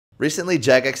Recently,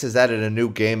 Jagex has added a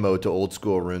new game mode to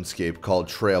Oldschool Runescape called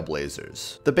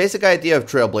Trailblazers. The basic idea of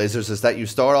Trailblazers is that you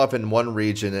start off in one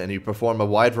region and you perform a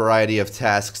wide variety of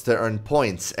tasks to earn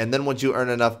points, and then once you earn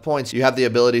enough points, you have the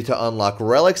ability to unlock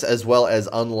relics as well as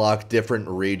unlock different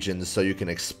regions so you can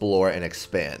explore and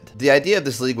expand. The idea of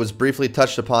this league was briefly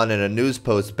touched upon in a news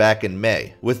post back in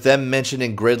May, with them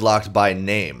mentioning Gridlocked by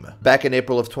name. Back in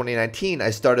April of 2019,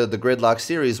 I started the Gridlock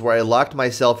series where I locked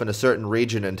myself in a certain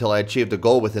region until I achieved a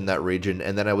goal within that region,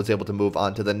 and then I was able to move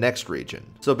on to the next region.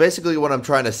 So basically what I'm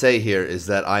trying to say here is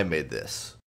that I made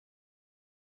this.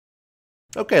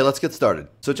 Okay, let's get started.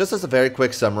 So just as a very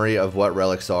quick summary of what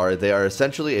relics are, they are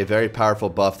essentially a very powerful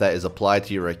buff that is applied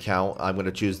to your account. I'm going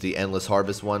to choose the Endless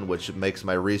Harvest one, which makes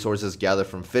my resources gathered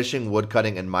from fishing,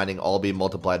 woodcutting, and mining all be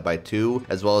multiplied by 2,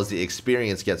 as well as the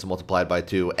experience gets multiplied by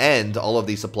 2, and all of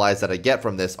the supplies that I get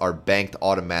from this are banked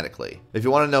automatically. If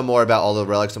you want to know more about all the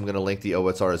relics, I'm going to link the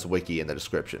OSRS wiki in the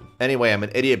description. Anyway, I'm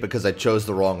an idiot because I chose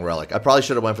the wrong relic. I probably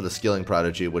should have went for the Skilling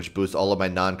Prodigy, which boosts all of my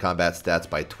non-combat stats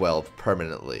by 12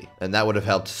 permanently, and that would have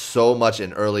helped so much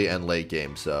in early and late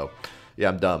game. So yeah,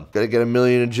 I'm dumb. Gotta get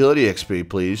 1,000,000 agility XP,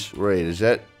 please. Wait, is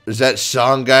that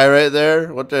Song guy right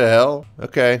there? What the hell?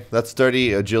 Okay, that's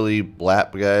 30 agility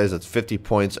lap, guys. That's 50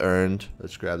 points earned.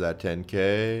 Let's grab that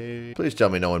 10k. Please tell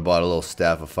me no one bought a little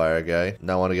Staff of Fire guy.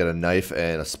 Now I want to get a knife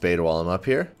and a spade while I'm up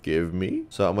here. Give me.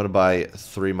 So I'm gonna buy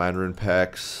 3 mine rune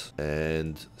packs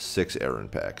and 6 air rune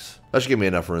packs. That should give me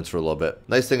enough runes for a little bit.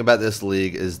 Nice thing about this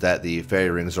league is that the fairy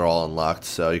rings are all unlocked,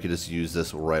 so you can just use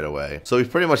this right away. So we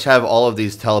pretty much have all of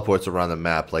these teleports around the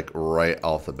map, like right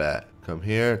off the bat. Come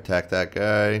here, attack that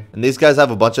guy. And these guys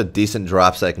have a bunch of decent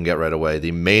drops that I can get right away.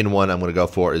 The main one I'm going to go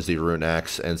for is the rune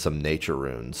axe and some nature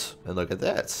runes. And look at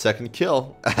that, second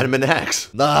kill. Adam and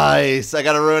axe. Nice, I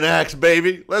got a rune axe,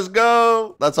 baby. Let's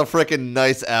go. That's a freaking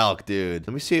nice alch, dude.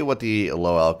 Let me see what the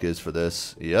low alch is for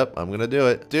this. Yep, I'm going to do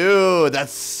it. Dude,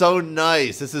 that's so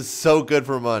nice. This is so good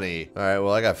for money. All right,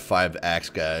 well, I got 5 axe,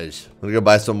 guys. I'm going to go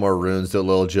buy some more runes, do a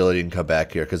little agility, and come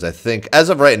back here. Because I think, as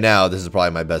of right now, this is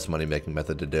probably my best money-making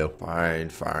method to do. Fine.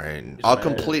 I'll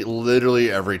complete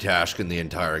literally every task in the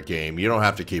entire game. You don't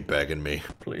have to keep begging me.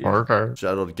 Please. Okay.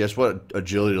 Shadow, guess what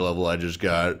agility level I just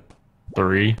got?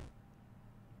 3.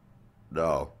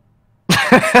 No.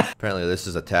 Apparently this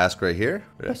is a task right here.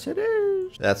 Yes, it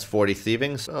is. That's 40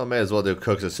 thieving. So I may as well do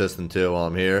Cook's Assistant too while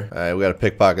I'm here. Alright, we gotta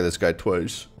pickpocket this guy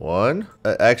twice. 1.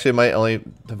 I actually might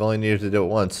have only needed to do it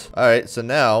once. Alright, so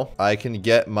now I can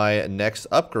get my next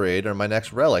upgrade or my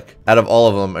next relic. Out of all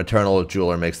of them, Eternal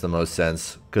Jeweler makes the most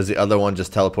sense, because the other one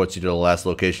just teleports you to the last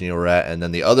location you were at, and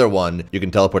then the other one, you can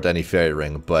teleport to any fairy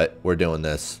ring, but we're doing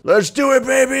this. Let's do it,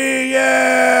 baby!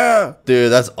 Yeah!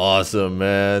 Dude, that's awesome,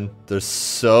 man. There's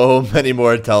so many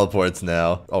more teleports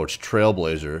now. Oh, it's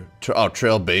Trailblazer.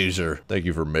 Trailblazer. Thank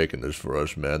you for making this for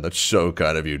us, man. That's so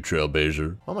kind of you,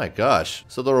 Trailblazer. Oh my gosh.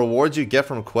 So the rewards you get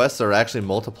from quests are actually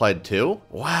multiplied too?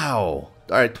 Wow.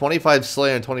 Alright, 25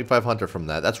 Slayer and 25 Hunter from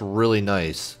that. That's really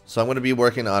nice. So I'm going to be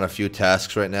working on a few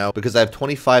tasks right now because I have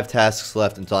 25 tasks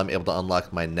left until I'm able to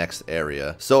unlock my next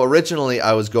area. So originally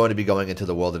I was going to be going into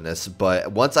the wilderness,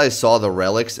 but once I saw the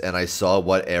relics and I saw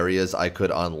what areas I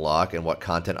could unlock and what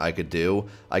content I could do,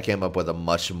 I came up with a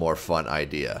much more fun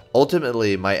idea.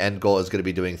 Ultimately, my end goal is going to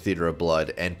be doing Theater of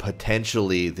Blood and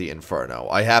potentially the Inferno.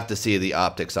 I have to see the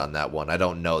optics on that one. I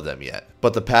don't know them yet.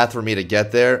 But the path for me to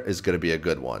get there is going to be a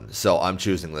good one. So I'm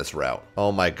choosing this route.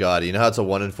 Oh my god, you know how it's a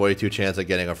 1 in 42 chance of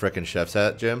getting a frickin' chef's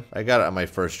hat, Jim? I got it on my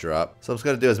first drop. So I'm just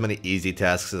going to do as many easy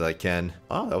tasks as I can.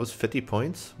 Oh, that was 50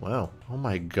 points? Wow. Oh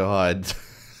my god.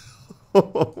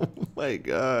 Oh my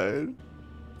god.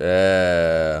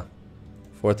 Yeah.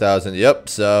 4,000. Yep.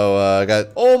 So I got...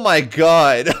 Oh my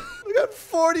god. I got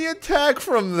 40 attack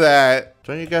from that.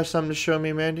 Don't you got something to show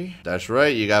me, Mandy? That's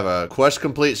right. You got a quest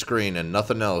complete screen and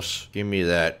nothing else. Give me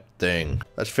that thing.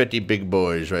 That's 50 big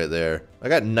boys right there. I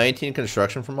got 19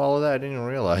 construction from all of that. I didn't even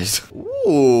realize.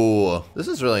 Ooh, this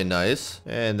is really nice.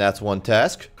 And that's one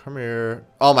task. Come here.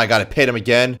 Oh my god, I paid him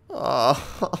again.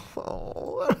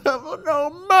 Oh, I have no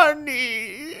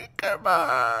money. Come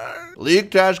on.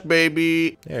 League task,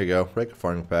 baby. There you go. Break a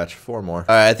farming patch. 4 more.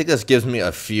 All right, I think this gives me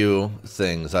a few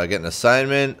things. I get an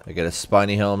assignment. I get a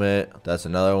spiny helmet. That's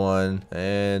another one.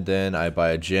 And then I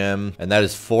buy a gem. And that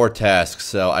is 4 tasks.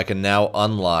 So I can now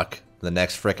unlock the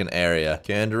next frickin' area.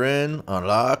 Kandarin,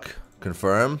 unlock,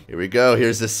 confirm. Here we go.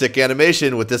 Here's the sick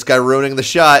animation with this guy ruining the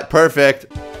shot. Perfect.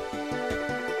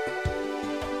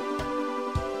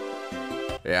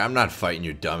 Yeah, I'm not fighting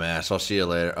you, dumbass. I'll see you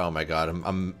later. Oh my god,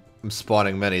 I'm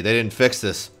spawning many. They didn't fix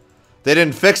this. They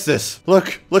didn't fix this.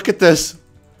 Look at this.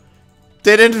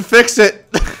 They didn't fix it.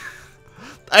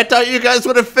 I thought you guys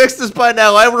would have fixed this by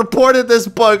now. I reported this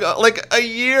bug like a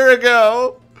year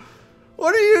ago.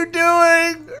 What are you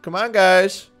doing? Come on,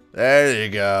 guys. There you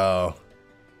go.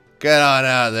 Get on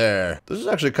out there. This is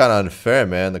actually kind of unfair,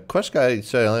 man. The quest guy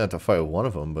said I only have to fight one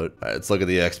of them, but... All right, let's look at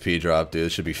the XP drop, dude.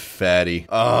 This should be fatty.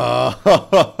 Oh.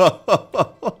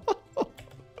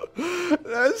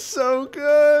 That's so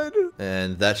good.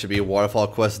 And that should be waterfall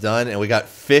quest done. And we got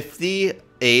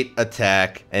 58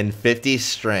 attack and 50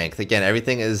 strength. Again,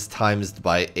 everything is times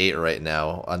by 8 right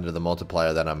now under the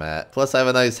multiplier that I'm at. Plus, I have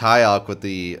a nice high alch with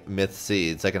the myth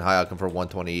seeds. I can high alch them for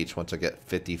 120 each once I get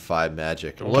 55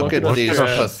 magic. Look at these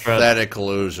pathetic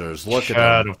losers. Look at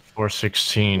them.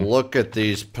 416. Look at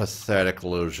these pathetic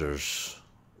losers.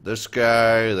 This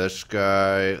guy's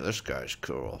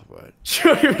cool, but...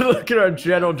 Look at our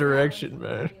general direction,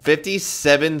 man.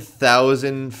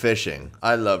 57,000 fishing.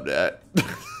 I love that.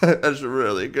 That's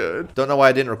really good. Don't know why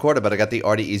I didn't record it, but I got the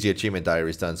Arty Easy Achievement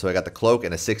Diaries done. So I got the cloak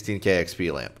and a 16k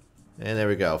XP lamp. And there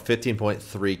we go,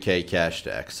 15.3k cash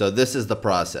stack. So this is the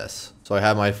process. So I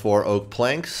have my 4 oak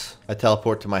planks. I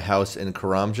teleport to my house in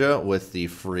Karamja with the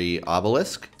free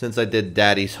obelisk. Since I did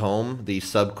Daddy's Home, the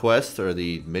sub quest, or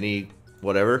the mini...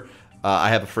 whatever. I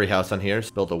have a free house on here.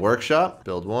 Build a workshop.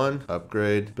 Build 1.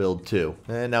 Upgrade. Build 2.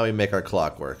 And now we make our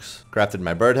clockworks. Crafted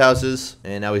my birdhouses.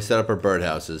 And now we set up our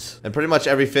birdhouses. And pretty much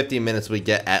every 50 minutes we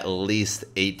get at least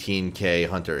 18k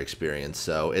hunter experience.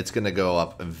 So it's going to go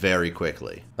up very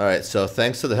quickly. Alright, so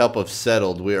thanks to the help of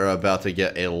Settled, we are about to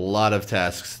get a lot of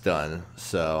tasks done.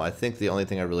 So I think the only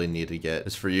thing I really need to get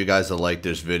is for you guys to like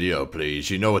this video,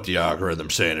 please. You know what the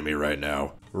algorithm's saying to me right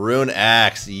now. Rune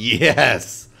Axe.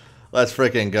 Yes! Let's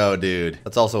freaking go, dude.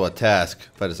 That's also a task,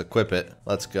 if I just equip it.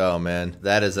 Let's go, man.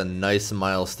 That is a nice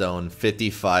milestone.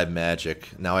 55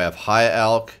 magic. Now I have high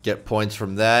alch. Get points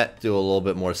from that. Do a little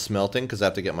bit more smelting, because I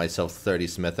have to get myself 30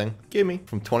 smithing. Gimme.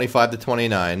 From 25 to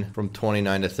 29. From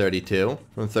 29 to 32.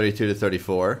 From 32 to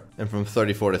 34. And from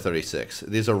 34 to 36.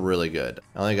 These are really good.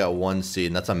 I only got 1 seed,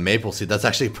 and that's a maple seed. That's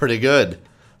actually pretty good.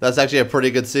 That's actually a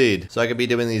pretty good seed. So I could be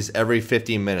doing these every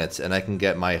 15 minutes, and I can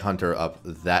get my hunter up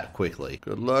that quickly.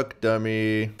 Good luck,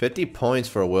 dummy. 50 points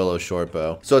for a willow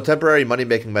shortbow. So a temporary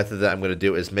money-making method that I'm going to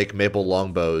do is make maple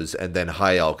longbows and then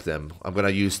high alch them. I'm going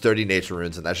to use 30 nature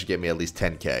runes, and that should get me at least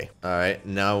 10k. All right,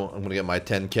 now I'm going to get my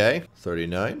 10k.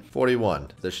 39, 41.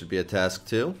 This should be a task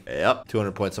too. Yep,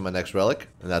 200 points on my next relic,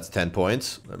 and that's 10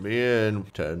 points. Let me in.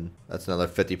 10. That's another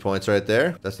 50 points right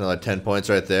there. That's another 10 points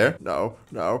right there. No,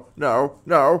 no, no,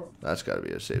 no. That's got to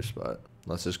be a safe spot.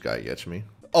 Unless this guy gets me.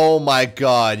 Oh my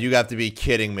god, you have to be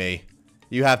kidding me.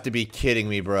 You have to be kidding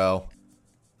me, bro.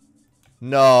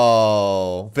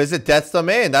 No. Visit Death's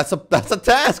Domain. That's a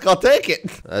task. I'll take it.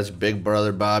 That's Big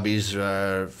Brother Bobby's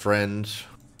friends.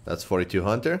 That's 42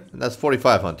 hunter, and that's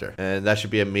 45 hunter. And that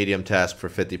should be a medium task for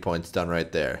 50 points done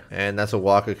right there. And that's a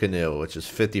Walker Canoe, which is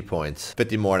 50 points.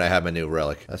 50 more and I have my new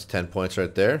relic. That's 10 points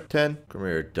right there. 10. Come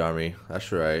here, dummy.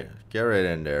 That's right. Get right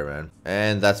in there, man.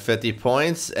 And that's 50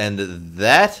 points, and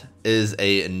that is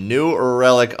a new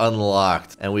relic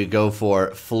unlocked. And we go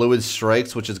for Fluid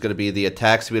Strikes, which is going to be the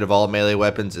attack speed of all melee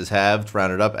weapons is halved,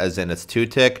 rounded up, as in it's 2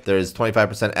 tick. There's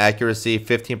 25% accuracy,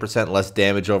 15% less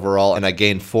damage overall, and I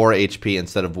gain 4 HP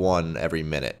instead of 1 every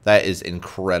minute. That is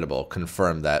incredible.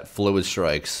 Confirm that. Fluid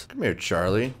Strikes. Come here,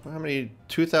 Charlie. How many?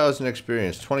 2,000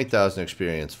 experience, 20,000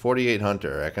 experience, 48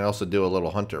 hunter. I can also do a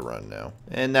little hunter run now.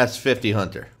 And that's 50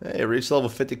 hunter. Hey, reach level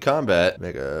 50 combat.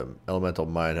 Make a elemental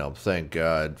mind help. Thank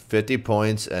God. 50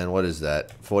 points, and what is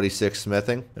that? 46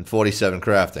 smithing and 47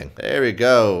 crafting. There we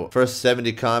go. First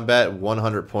 70 combat,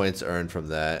 100 points earned from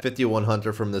that. 51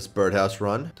 hunter from this birdhouse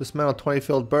run. Dismantle 20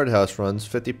 filled birdhouse runs,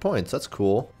 50 points. That's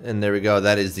cool. And there we go.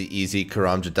 That is the easy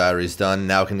Karamja Diaries done.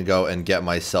 Now I can go and get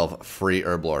myself free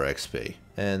Herblore XP.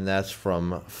 And that's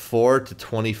from 4 to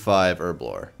 25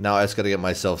 Herblore. Now I just gotta get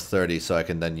myself 30 so I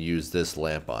can then use this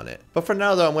lamp on it. But for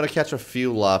now though, I'm gonna catch a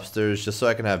few lobsters just so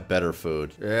I can have better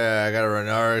food. Yeah, I got a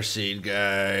Renara seed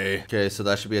guy. Okay, so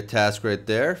that should be a task right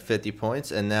there, 50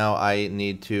 points. And now I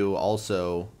need to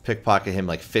also pickpocket him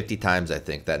like 50 times, I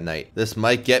think, that night. This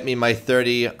might get me my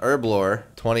 30 Herblore.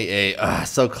 28,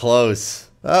 so close.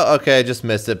 Oh, okay, I just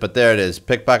missed it, but there it is.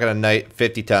 Pickpocket a night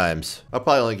 50 times. I'll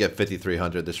probably only get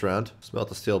 5,300 this round.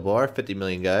 Smelt a steel bar, 50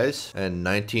 million guys, and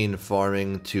 19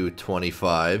 farming to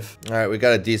 25. All right, we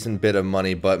got a decent bit of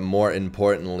money, but more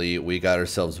importantly, we got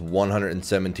ourselves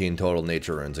 117 total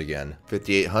nature runes again.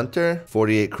 58 hunter,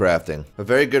 48 crafting. A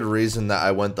very good reason that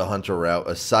I went the hunter route,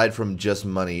 aside from just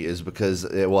money, is because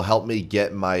it will help me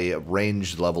get my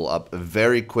range level up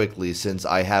very quickly since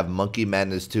I have Monkey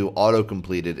Madness 2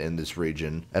 auto-completed in this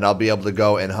region. And I'll be able to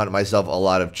go and hunt myself a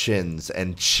lot of chins.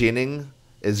 And chinning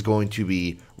is going to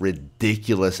be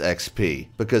ridiculous XP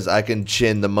because I can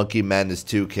chin the Monkey Madness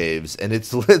 2 caves, and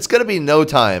it's gonna be no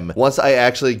time once I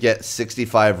actually get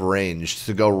 65 range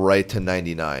to go right to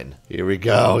 99. Here we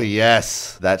go.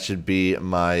 Yes, that should be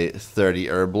my 30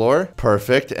 Herblore.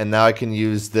 Perfect. And now I can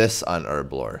use this on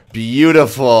Herblore.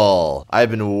 Beautiful.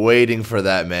 I've been waiting for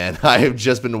that, man. I have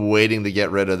just been waiting to get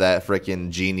rid of that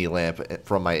freaking genie lamp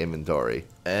from my inventory.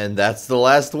 And that's the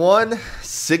last one.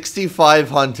 65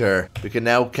 Hunter. We can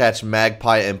now catch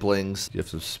Magpie Implings. Do you have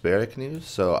some spare I can use?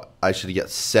 So I should get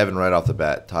 7 right off the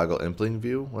bat. Toggle Impling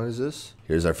view. What is this?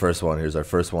 Here's our first one. Here's our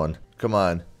first one. Come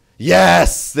on.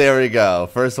 Yes! There we go.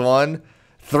 First one.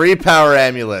 3 power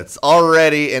amulets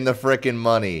already in the frickin'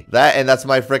 money. That's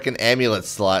my frickin' amulet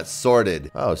slot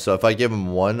sorted. Oh, so if I give him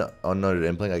 1 unnoted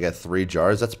impling, I get 3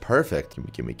 jars. That's perfect.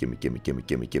 Gimme.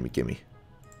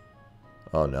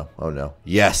 Oh no. Oh no.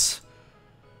 Yes.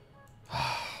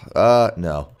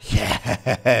 No.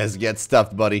 Yes. Get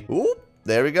stuffed, buddy. Oop.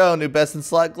 There we go. New best in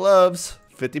slot gloves.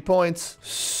 50 points.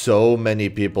 So many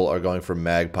people are going for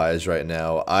magpies right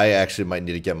now. I actually might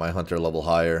need to get my hunter level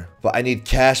higher. But I need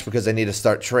cash because I need to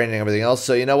start training everything else.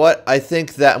 So you know what? I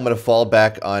think that I'm going to fall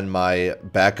back on my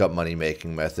backup money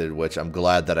making method, which I'm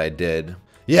glad that I did.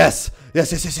 Yes!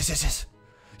 Yes!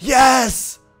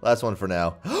 Yes! Last one for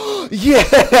now.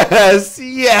 Yes!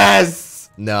 Yes!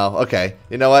 No, okay.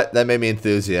 You know what? That made me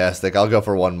enthusiastic. I'll go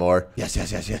for one more. Yes.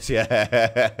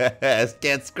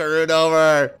 Get screwed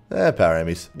over. Power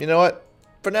Emmys. You know what?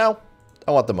 For now,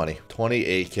 I want the money.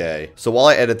 28K. So while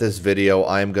I edit this video,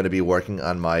 I am going to be working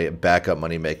on my backup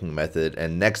money making method.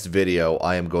 And next video,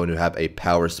 I am going to have a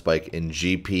power spike in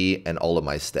GP and all of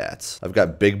my stats. I've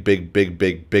got big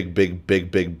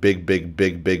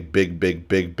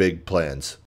plans.